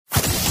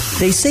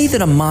They say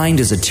that a mind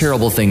is a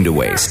terrible thing to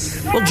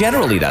waste. Well,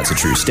 generally that's a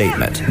true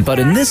statement. But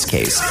in this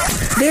case,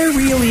 there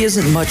really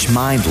isn't much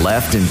mind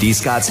left in D.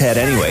 Scott's head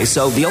anyway,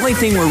 so the only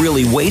thing we're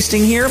really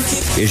wasting here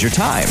is your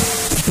time.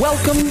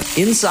 Welcome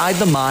inside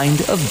the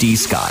mind of D.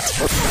 Scott.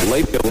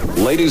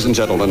 Ladies and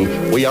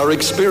gentlemen, we are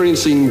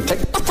experiencing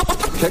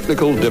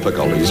technical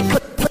difficulties.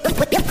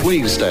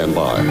 Please stand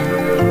by.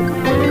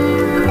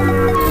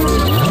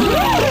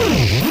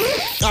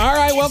 All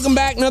right, welcome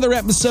back. Another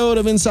episode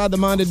of Inside the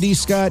Mind of D.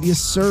 Scott. Yes,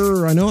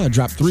 sir. I know I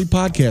dropped 3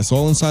 podcasts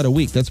all inside a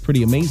week. That's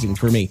pretty amazing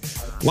for me.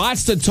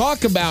 Lots to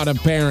talk about,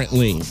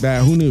 apparently.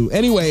 Who knew?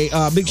 Anyway,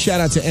 big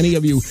shout out to any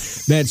of you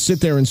that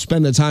sit there and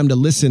spend the time to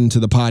listen to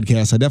the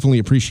podcast. I definitely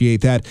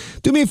appreciate that.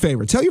 Do me a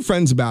favor. Tell your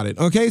friends about it,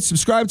 okay?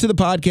 Subscribe to the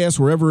podcast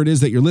wherever it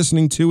is that you're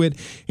listening to it,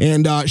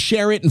 and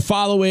share it and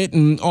follow it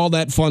and all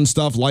that fun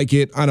stuff. Like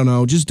it. I don't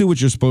know. Just do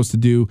what you're supposed to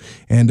do.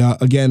 And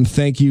again,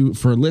 thank you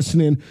for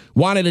listening.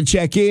 Wanted to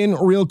check in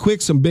real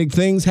quick. Some big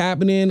things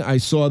happening. I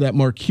saw that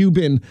Mark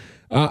Cuban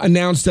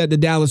announced that the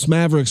Dallas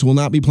Mavericks will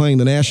not be playing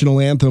the national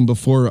anthem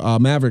before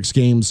Mavericks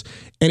games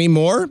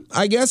anymore.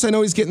 I guess I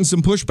know he's getting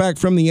some pushback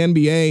from the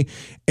NBA,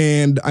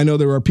 and I know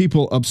there are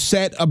people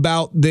upset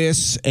about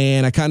this,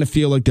 and I kind of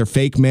feel like they're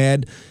fake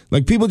mad,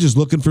 like people just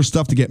looking for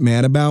stuff to get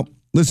mad about.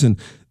 Listen,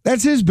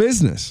 that's his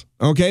business,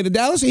 okay?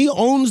 He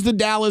owns the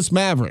Dallas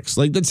Mavericks.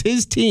 Like, that's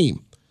his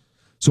team.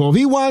 So if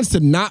he wants to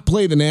not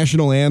play the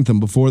national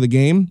anthem before the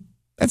game,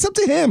 that's up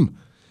to him.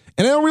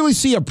 And I don't really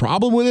see a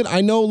problem with it.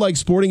 I know, like,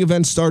 sporting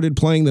events started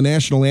playing the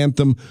national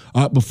anthem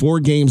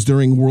before games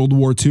during World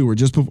War II, or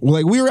just before,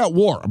 like, we were at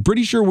war. I'm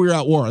pretty sure we were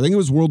at war. I think it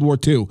was World War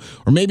II,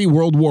 or maybe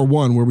World War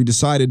I, where we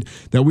decided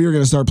that we were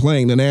going to start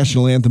playing the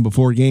national anthem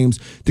before games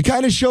to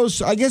kind of show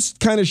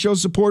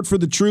support for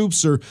the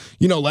troops, or,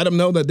 let them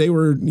know that they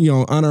were,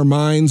 on our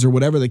minds, or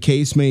whatever the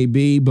case may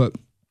be. But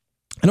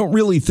I don't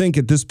really think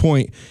at this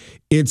point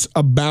it's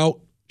about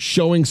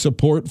showing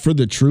support for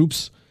the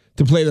troops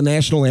to play the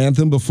national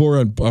anthem before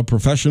a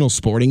professional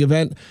sporting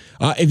event.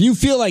 If you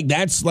feel like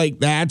that's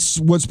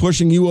what's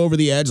pushing you over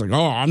the edge, like,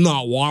 oh, I'm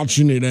not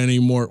watching it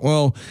anymore,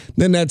 well,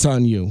 then that's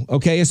on you,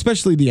 okay?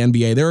 Especially the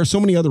NBA. There are so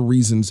many other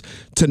reasons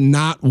to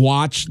not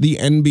watch the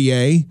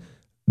NBA.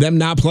 Them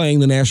not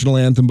playing the national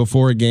anthem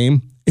before a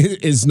game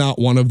is not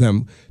one of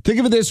them. Think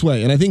of it this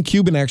way, and I think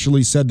Cuban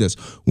actually said this.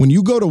 When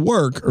you go to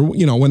work, or,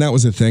 when that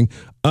was a thing,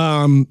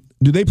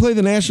 do they play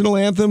the national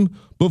anthem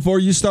before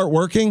you start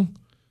working?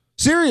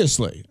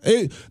 Seriously,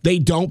 they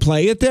don't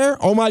play it there?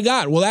 Oh, my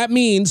God. Well, that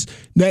means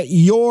that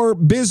your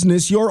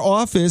business, your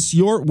office,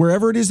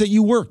 wherever it is that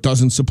you work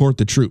doesn't support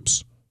the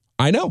troops.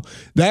 I know.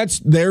 There's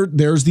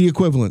the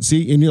equivalent.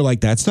 See, and you're like,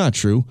 that's not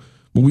true.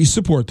 Well, we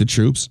support the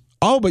troops.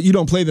 Oh, but you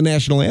don't play the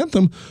national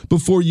anthem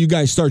before you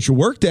guys start your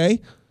workday.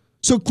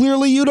 So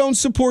clearly you don't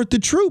support the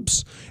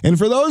troops. And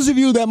for those of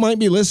you that might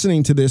be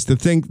listening to this to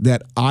think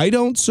that I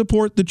don't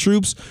support the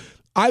troops,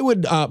 I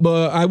would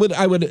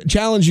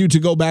challenge you to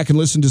go back and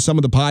listen to some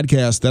of the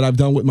podcasts that I've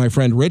done with my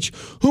friend Rich,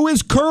 who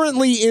is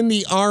currently in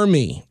the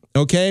Army.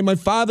 Okay, my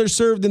father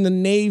served in the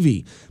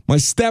Navy. My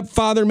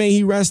stepfather, may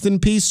he rest in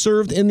peace,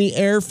 served in the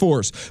Air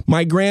Force.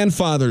 My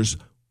grandfathers,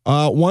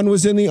 one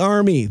was in the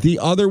Army, the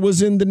other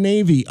was in the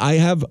Navy. I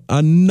have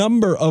a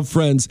number of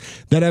friends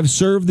that have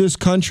served this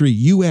country.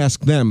 You ask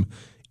them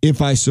if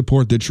I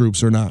support the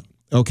troops or not.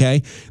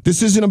 Okay,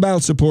 this isn't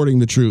about supporting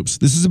the troops.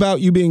 This is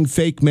about you being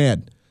fake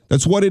mad.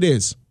 That's what it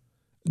is.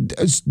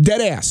 It's dead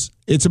ass.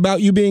 It's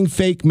about you being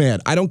fake mad.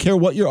 I don't care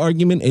what your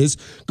argument is.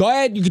 Go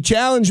ahead. You can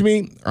challenge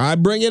me. I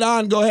bring it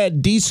on. Go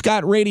ahead.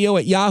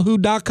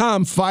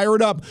 dscottradio@yahoo.com. Fire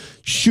it up.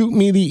 Shoot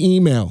me the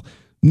email.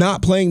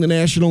 Not playing the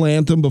national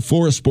anthem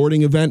before a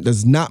sporting event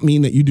does not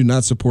mean that you do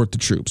not support the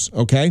troops.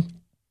 Okay?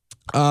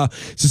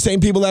 It's the same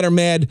people that are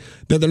mad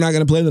that they're not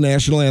going to play the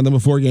national anthem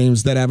before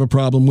games that have a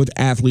problem with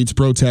athletes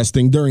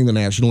protesting during the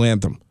national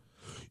anthem.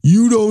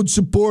 You don't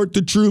support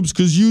the troops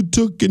because you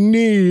took a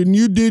knee and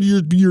you did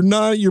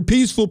your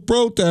peaceful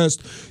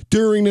protest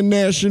during the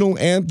national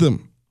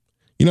anthem.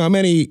 You know how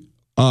many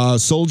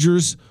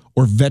soldiers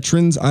or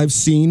veterans I've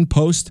seen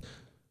post,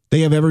 they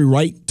have every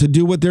right to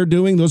do what they're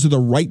doing. Those are the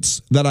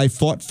rights that I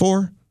fought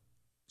for.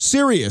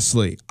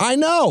 Seriously, I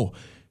know.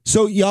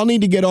 So y'all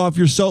need to get off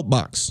your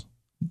soapbox.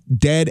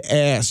 Dead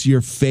ass,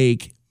 you're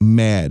fake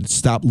mad.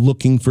 Stop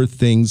looking for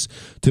things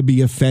to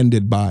be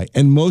offended by.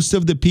 And most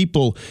of the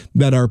people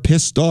that are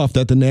pissed off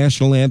that the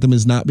national anthem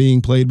is not being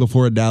played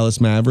before a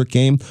Dallas Maverick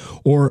game,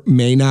 or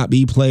may not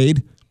be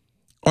played,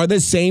 are the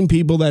same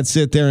people that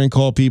sit there and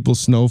call people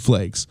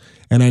snowflakes.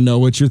 And I know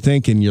what you're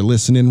thinking. You're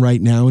listening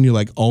right now and you're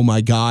like, oh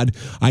my God,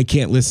 I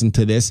can't listen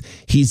to this.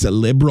 He's a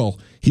liberal.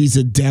 He's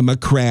a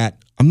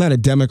Democrat. I'm not a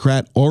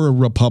Democrat or a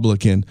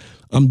Republican.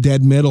 I'm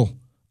dead middle.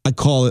 I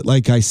call it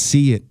like I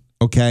see it.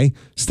 Okay?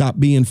 Stop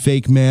being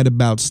fake mad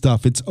about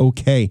stuff. It's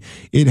okay.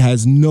 It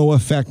has no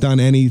effect on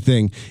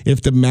anything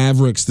if the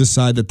Mavericks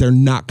decide that they're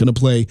not going to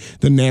play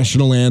the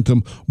national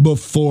anthem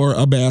before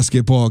a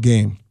basketball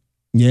game.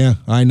 Yeah,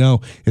 I know.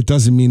 It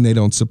doesn't mean they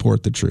don't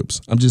support the troops.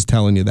 I'm just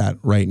telling you that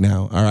right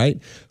now, all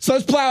right? So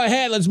let's plow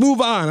ahead. Let's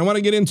move on. I want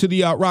to get into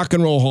the Rock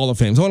and Roll Hall of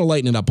Fame. So I want to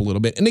lighten it up a little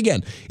bit. And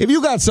again, if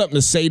you got something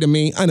to say to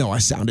me, I know I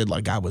sounded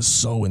like I was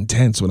so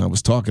intense when I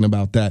was talking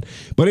about that.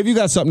 But if you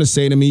got something to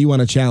say to me, you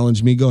want to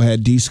challenge me, go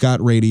ahead. DScott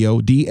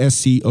Radio,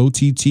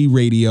 DSCOTT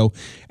Radio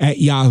at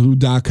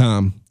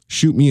yahoo.com.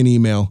 Shoot me an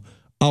email.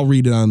 I'll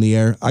read it on the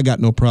air. I got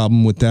no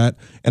problem with that.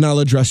 And I'll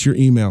address your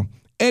email.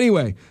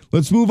 Anyway,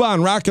 let's move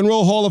on. Rock and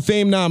Roll Hall of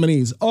Fame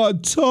nominees. A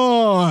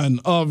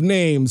ton of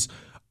names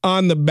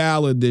on the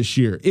ballot this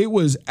year. It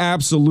was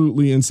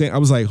absolutely insane. I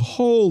was like,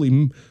 holy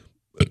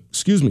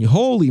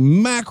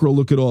mackerel,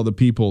 look at all the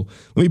people.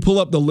 Let me pull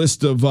up the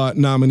list of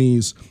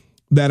nominees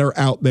that are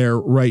out there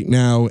right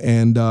now,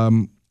 and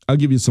I'll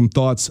give you some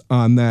thoughts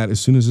on that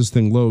as soon as this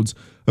thing loads.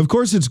 Of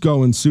course, it's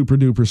going super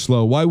duper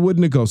slow. Why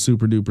wouldn't it go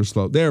super duper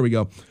slow? There we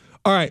go.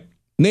 All right.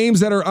 Names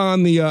that are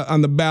on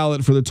the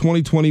ballot for the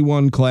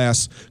 2021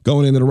 class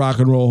going into the Rock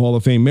and Roll Hall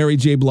of Fame: Mary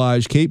J.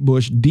 Blige, Kate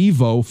Bush,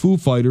 Devo, Foo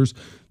Fighters,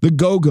 The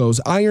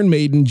Go-Go's, Iron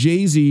Maiden,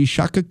 Jay-Z,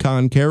 Shaka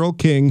Khan, Carole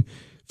King,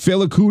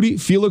 Fela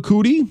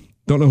Kuti,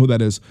 don't know who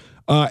that is,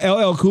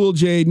 LL Cool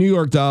J, New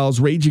York Dolls,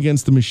 Rage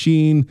Against the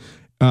Machine,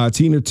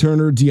 Tina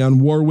Turner,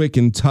 Dionne Warwick,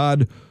 and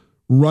Todd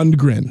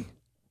Rundgren,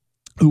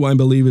 who I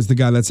believe is the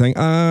guy that's saying,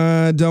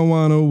 I don't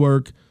want to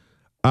work,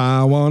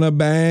 I want to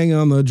bang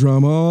on the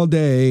drum all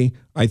day.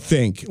 I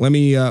think. Let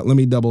me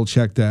double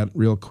check that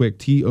real quick.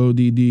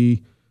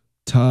 TODD,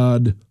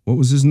 Todd. What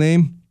was his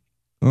name?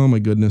 Oh my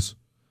goodness.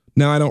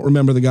 Now I don't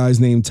remember the guy's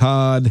name.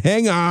 Todd.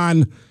 Hang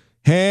on.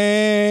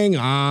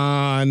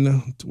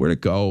 Where'd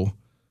it go?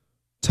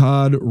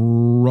 Todd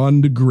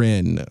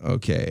Rundgren.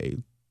 Okay.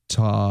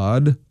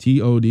 Todd.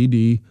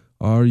 TODD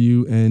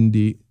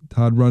RUND.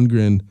 Todd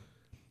Rundgren.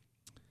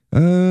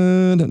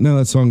 Now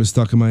that song is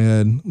stuck in my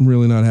head. I'm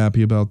really not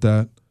happy about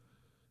that.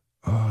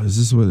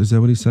 Is that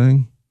what he's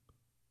saying?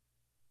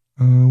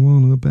 I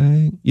wanna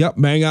bang. Yep,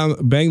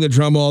 bang the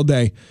drum all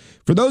day.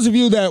 For those of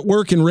you that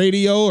work in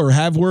radio or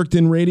have worked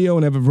in radio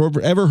and have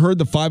ever heard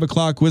the 5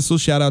 o'clock whistle,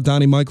 shout out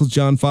Donnie Michaels,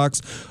 John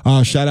Fox,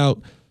 shout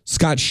out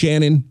Scott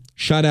Shannon,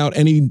 shout out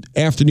any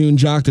afternoon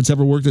jock that's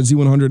ever worked at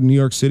Z100 in New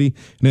York City,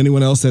 and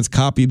anyone else that's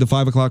copied the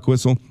 5 o'clock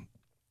whistle.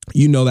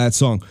 You know that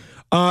song.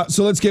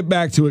 So let's get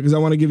back to it because I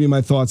want to give you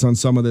my thoughts on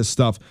some of this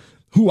stuff.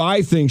 Who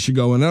I think should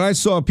go in. And I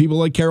saw people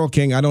like Carole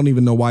King. I don't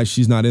even know why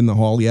she's not in the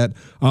hall yet.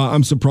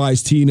 I'm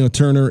surprised Tina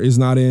Turner is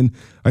not in.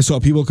 I saw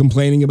people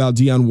complaining about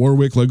Dionne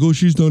Warwick, like, oh,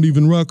 she's not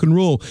even rock and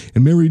roll.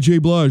 And Mary J.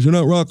 Blige, you're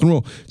not rock and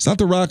roll. It's not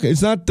the rock.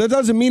 It's not. That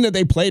doesn't mean that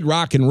they played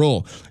rock and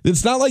roll.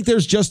 It's not like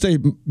there's just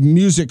a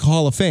music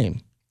hall of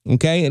fame.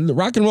 Okay, and the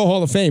Rock and Roll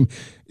Hall of Fame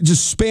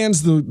just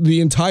spans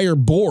the entire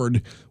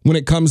board when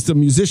it comes to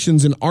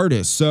musicians and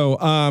artists. So,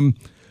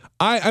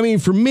 I mean,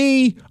 for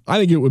me, I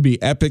think it would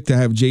be epic to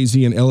have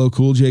Jay-Z and LL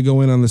Cool J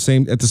go in at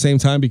the same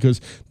time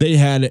because they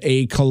had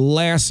a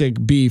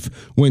classic beef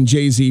when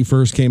Jay-Z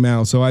first came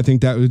out. So I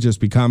think that would just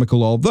be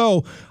comical.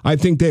 Although I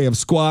think they have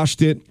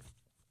squashed it.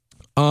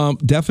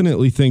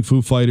 Definitely think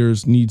Foo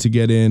Fighters need to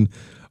get in.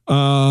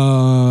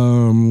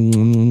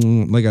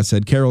 Like I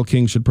said, Carole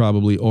King should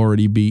probably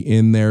already be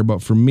in there.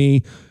 But for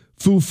me,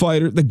 Foo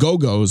Fighters, the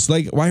Go-Go's,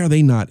 like, why are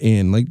they not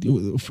in? Like,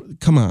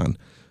 come on.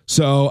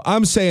 So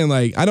I'm saying,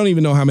 like, I don't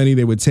even know how many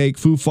they would take.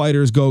 Foo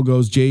Fighters,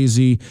 Go-Go's,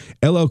 Jay-Z,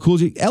 LL Cool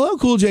J. LL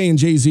Cool J and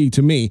Jay-Z,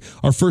 to me,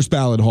 are first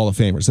ballot Hall of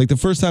Famers. Like, the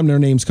first time their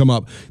names come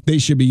up, they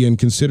should be in,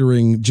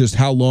 considering just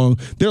how long,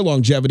 their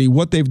longevity,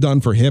 what they've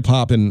done for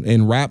hip-hop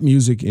and rap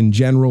music in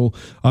general.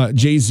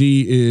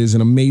 Jay-Z is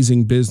an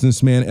amazing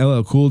businessman.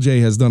 LL Cool J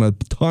has done a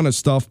ton of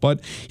stuff,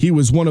 but he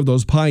was one of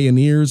those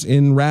pioneers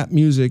in rap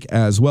music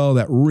as well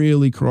that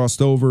really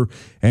crossed over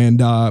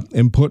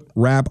and put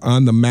rap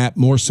on the map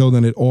more so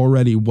than it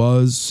already was.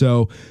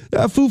 So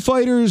Foo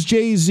Fighters,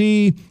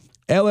 Jay-Z,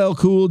 LL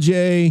Cool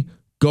J,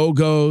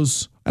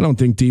 Go-Go's. I don't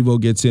think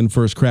Devo gets in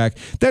first crack.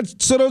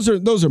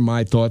 Those are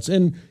my thoughts.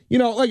 And, you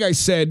know, like I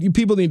said, you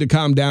people need to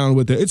calm down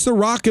with it. It's the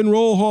Rock and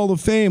Roll Hall of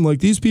Fame.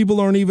 Like, these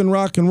people aren't even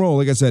rock and roll.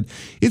 Like I said,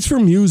 it's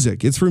for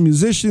music. It's for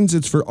musicians.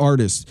 It's for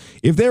artists.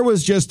 If there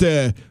was just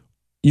a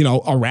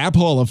rap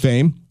Hall of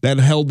Fame that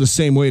held the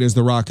same weight as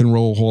the Rock and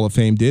Roll Hall of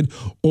Fame did,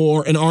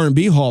 or an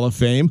R&B Hall of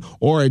Fame,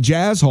 or a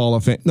Jazz Hall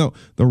of Fame. No,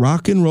 the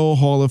Rock and Roll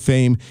Hall of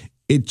Fame,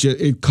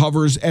 it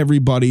covers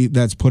everybody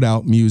that's put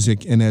out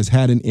music and has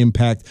had an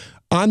impact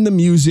on the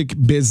music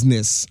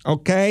business.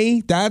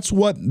 Okay? That's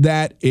what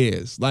that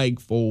is. Like,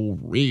 for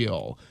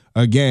real.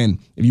 Again,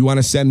 if you want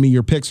to send me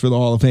your picks for the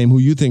Hall of Fame, who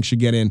you think should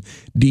get in,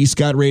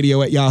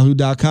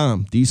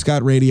 dscottradio@yahoo.com.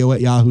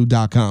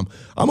 dscottradio@yahoo.com.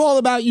 I'm all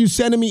about you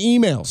sending me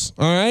emails.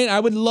 All right? I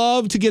would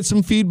love to get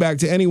some feedback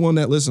to anyone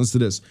that listens to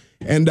this.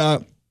 And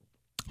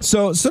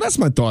So that's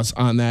my thoughts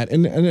on that.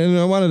 And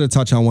I wanted to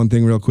touch on one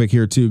thing real quick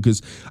here, too,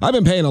 because I've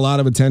been paying a lot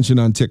of attention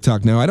on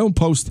TikTok now. I don't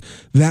post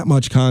that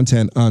much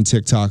content on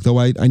TikTok, though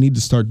I need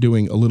to start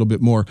doing a little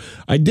bit more.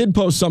 I did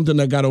post something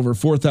that got over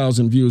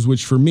 4,000 views,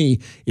 which for me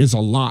is a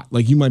lot.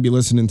 Like, you might be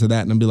listening to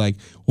that and be like,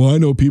 well, I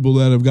know people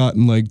that have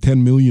gotten like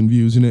 10 million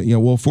views in it. Yeah,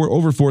 well,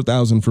 over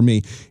 4,000 for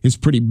me is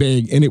pretty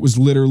big. And it was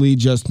literally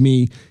just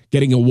me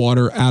getting a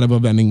water out of a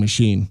vending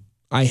machine.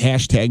 I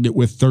hashtagged it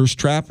with thirst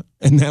trap,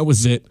 and that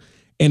was it.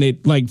 And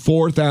it like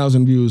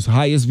 4,000 views,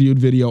 highest viewed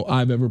video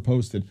I've ever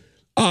posted.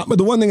 But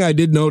the one thing I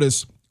did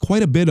notice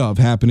quite a bit of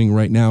happening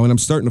right now, and I'm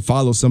starting to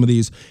follow some of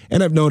these,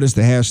 and I've noticed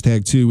the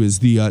hashtag too, is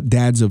the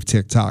dads of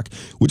TikTok,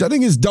 which I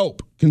think is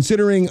dope,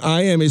 considering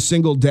I am a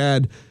single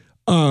dad.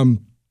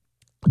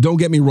 Don't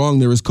get me wrong,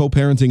 there is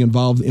co-parenting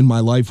involved in my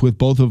life with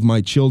both of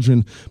my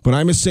children, but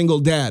I'm a single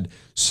dad,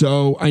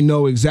 so I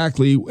know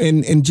exactly,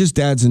 and just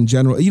dads in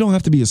general, you don't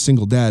have to be a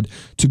single dad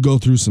to go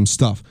through some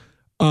stuff.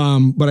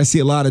 But I see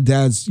a lot of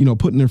dads,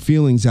 putting their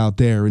feelings out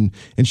there and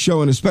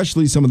showing,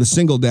 especially some of the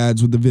single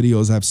dads with the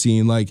videos I've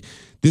seen, like,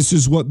 this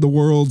is what the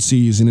world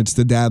sees. And it's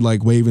the dad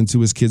like waving to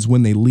his kids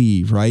when they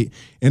leave, right?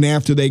 And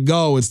after they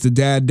go, it's the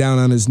dad down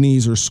on his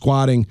knees or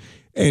squatting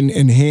and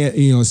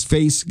his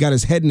face, got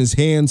his head in his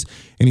hands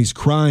and he's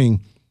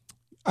crying.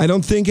 I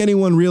don't think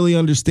anyone really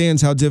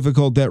understands how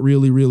difficult that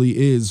really, really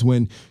is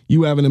when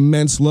you have an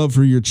immense love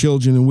for your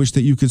children and wish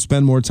that you could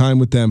spend more time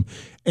with them,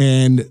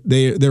 and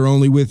they're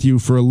only with you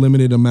for a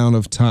limited amount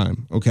of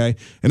time, okay?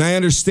 And I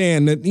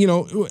understand that,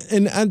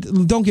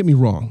 and don't get me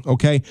wrong,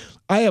 okay?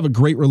 I have a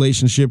great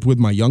relationship with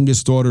my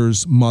youngest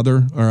daughter's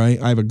mother, all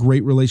right? I have a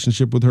great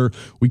relationship with her.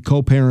 We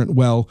co-parent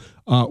well.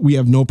 We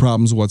have no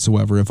problems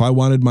whatsoever. If I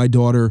wanted my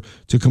daughter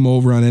to come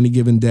over on any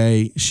given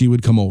day, she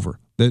would come over.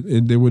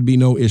 There would be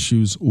no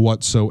issues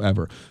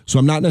whatsoever. So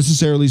I'm not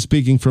necessarily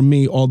speaking from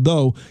me,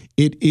 although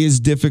it is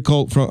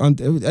difficult,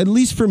 at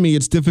least for me,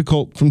 it's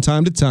difficult from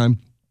time to time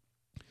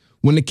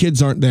when the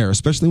kids aren't there,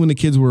 especially when the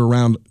kids were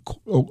around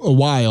a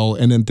while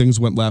and then things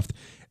went left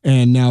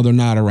and now they're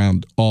not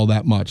around all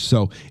that much.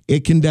 So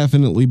it can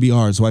definitely be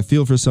hard. So I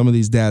feel for some of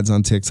these dads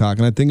on TikTok,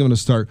 and I think I'm going to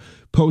start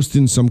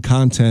posting some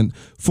content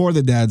for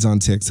the dads on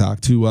TikTok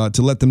to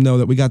let them know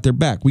that we got their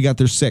back. We got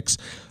their six.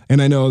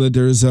 And I know that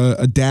there's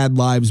a Dad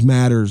Lives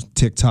Matter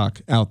TikTok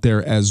out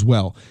there as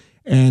well.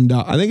 And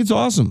I think it's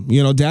awesome.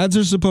 Dads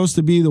are supposed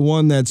to be the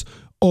one that's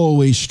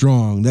always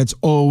strong, that's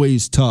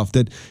always tough,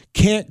 that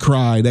can't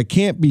cry, that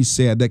can't be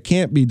sad, that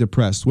can't be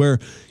depressed, where,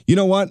 you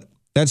know what?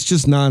 That's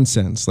just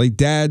nonsense. Like,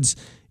 dads,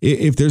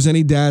 if there's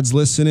any dads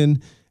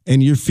listening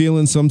and you're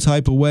feeling some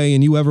type of way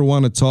and you ever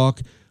want to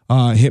talk,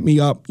 hit me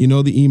up.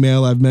 The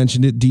email, I've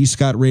mentioned it,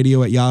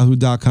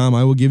 dscottradio@yahoo.com.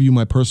 I will give you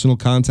my personal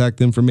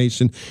contact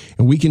information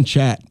and we can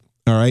chat.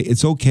 All right.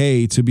 It's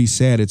okay to be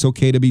sad. It's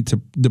okay to be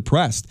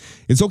depressed.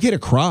 It's okay to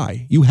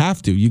cry. You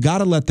have to. You got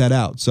to let that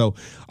out. So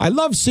I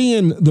love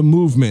seeing the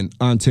movement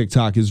on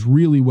TikTok is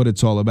really what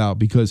it's all about,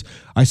 because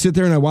I sit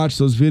there and I watch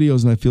those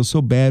videos and I feel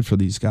so bad for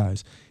these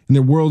guys. And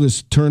their world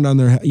is turned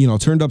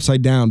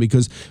upside down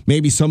because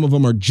maybe some of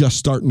them are just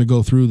starting to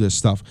go through this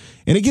stuff.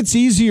 And it gets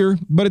easier,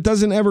 but it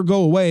doesn't ever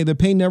go away. The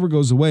pain never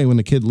goes away when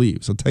the kid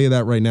leaves. I'll tell you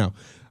that right now.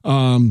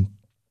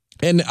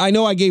 And I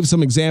know I gave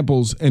some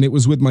examples, and it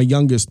was with my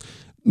youngest.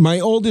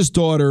 My oldest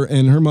daughter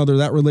and her mother,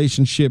 that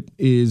relationship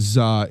is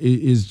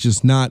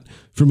just not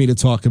for me to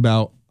talk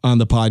about on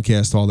the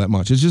podcast all that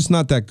much. It's just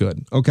not that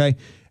good, okay?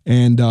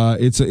 And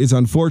it's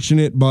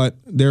unfortunate, but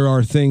there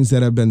are things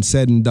that have been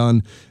said and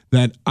done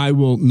that I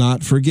will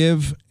not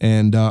forgive,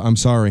 and I'm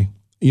sorry.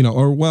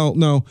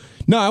 No,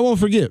 I won't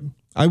forgive.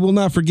 I will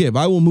not forgive.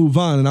 I will move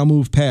on, and I'll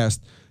move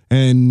past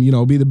and,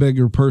 be the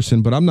bigger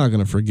person, but I'm not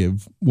going to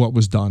forgive what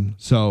was done.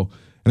 So,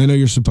 and I know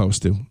you're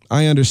supposed to.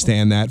 I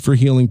understand that. For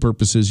healing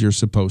purposes, you're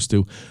supposed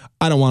to.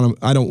 I don't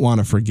want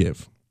to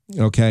forgive,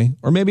 okay?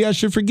 Or maybe I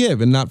should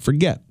forgive and not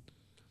forget.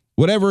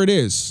 Whatever it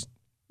is,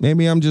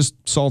 maybe I'm just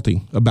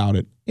salty about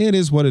it. It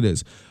is what it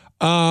is.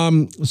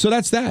 So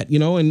that's that,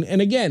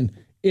 and again,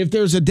 if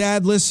there's a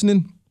dad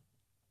listening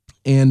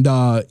and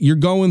you're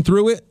going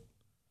through it,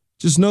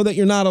 just know that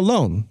you're not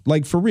alone.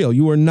 Like, for real,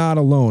 you are not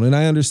alone. And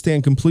I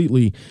understand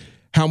completely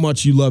how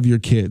much you love your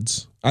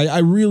kids. I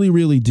really,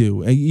 really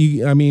do.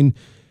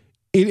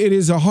 It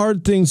is a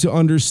hard thing to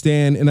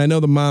understand, and I know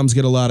the moms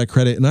get a lot of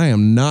credit, and I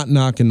am not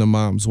knocking the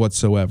moms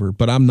whatsoever,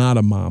 but I'm not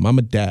a mom. I'm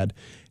a dad,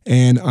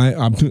 and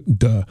I'm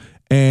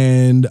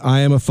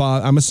a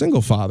father. I'm a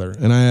single father,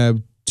 and I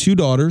have two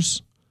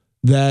daughters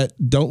that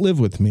don't live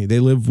with me.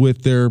 They live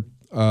with their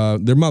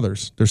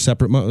mothers. They're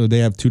separate. They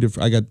have two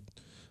different.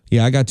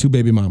 I got two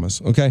baby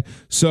mamas. Okay,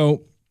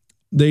 so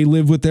they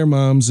live with their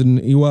moms, and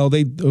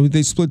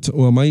they split.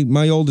 Well,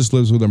 my oldest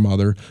lives with her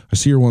mother. I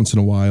see her once in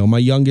a while. My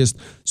youngest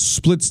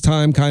splits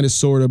time, kind of,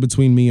 sort of,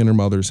 between me and her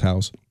mother's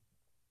house.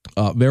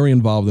 Very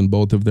involved in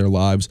both of their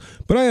lives,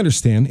 but I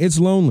understand it's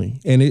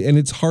lonely, and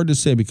it's hard to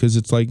say, because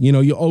it's like,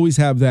 you always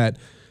have that.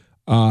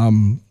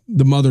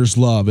 The mother's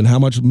love and how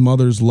much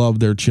mothers love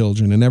their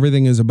children, and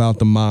everything is about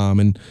the mom,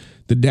 and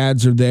the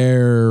dads are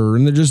there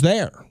and they're just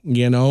there,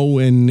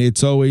 and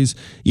it's always,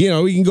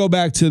 we can go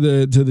back to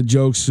the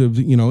jokes of,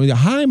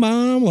 hi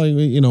mom, like,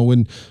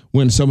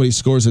 when somebody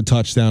scores a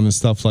touchdown and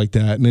stuff like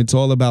that. And it's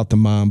all about the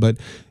mom.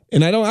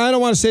 And I don't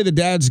want to say the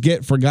dads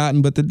get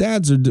forgotten, but the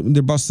dads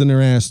they're busting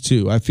their ass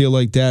too. I feel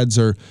like dads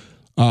are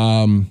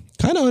kind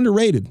of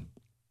underrated.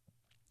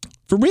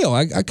 For real.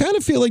 I kind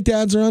of feel like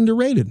dads are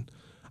underrated.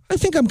 I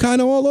think I'm kind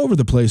of all over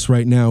the place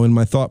right now in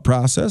my thought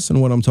process and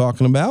what I'm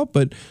talking about.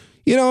 But,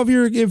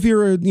 if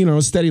you're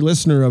a steady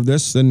listener of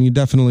this, then you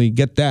definitely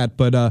get that.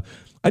 But I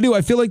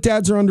feel like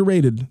dads are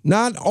underrated.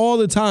 Not all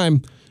the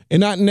time, and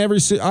not in every.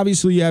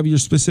 Obviously, you have your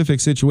specific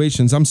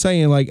situations. I'm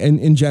saying, like,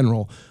 in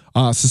general,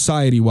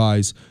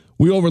 society-wise,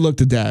 we overlook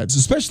the dads,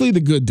 especially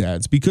the good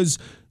dads, because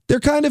they're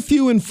kind of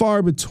few and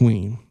far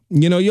between.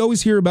 You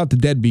always hear about the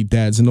deadbeat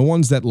dads and the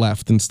ones that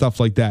left and stuff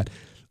like that.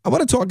 I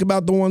want to talk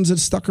about the ones that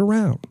stuck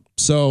around.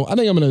 So I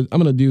think I'm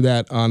gonna do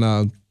that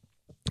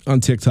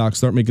on TikTok,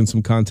 start making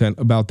some content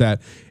about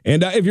that.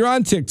 And if you're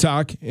on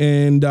TikTok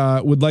and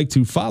would like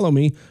to follow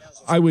me,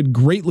 I would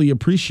greatly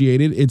appreciate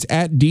it. It's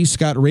at D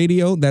Scott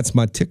Radio. That's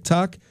my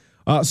TikTok.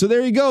 So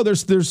there you go.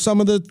 There's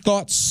some of the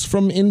thoughts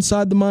from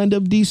inside the mind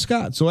of D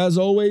Scott. So as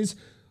always,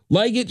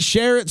 like it,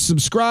 share it,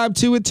 subscribe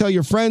to it, tell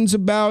your friends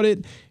about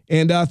it.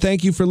 And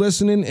thank you for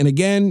listening. And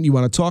again, you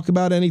want to talk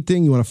about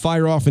anything, you want to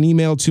fire off an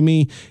email to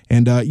me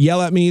and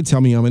yell at me, tell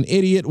me I'm an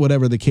idiot,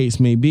 whatever the case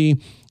may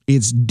be.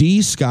 It's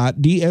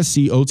dscott,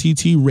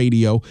 DSCOTT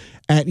radio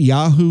at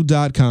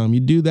yahoo.com.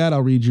 You do that,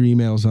 I'll read your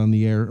emails on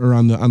the air or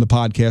on the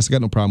podcast. I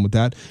got no problem with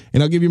that.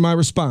 And I'll give you my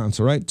response.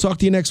 All right. Talk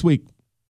to you next week.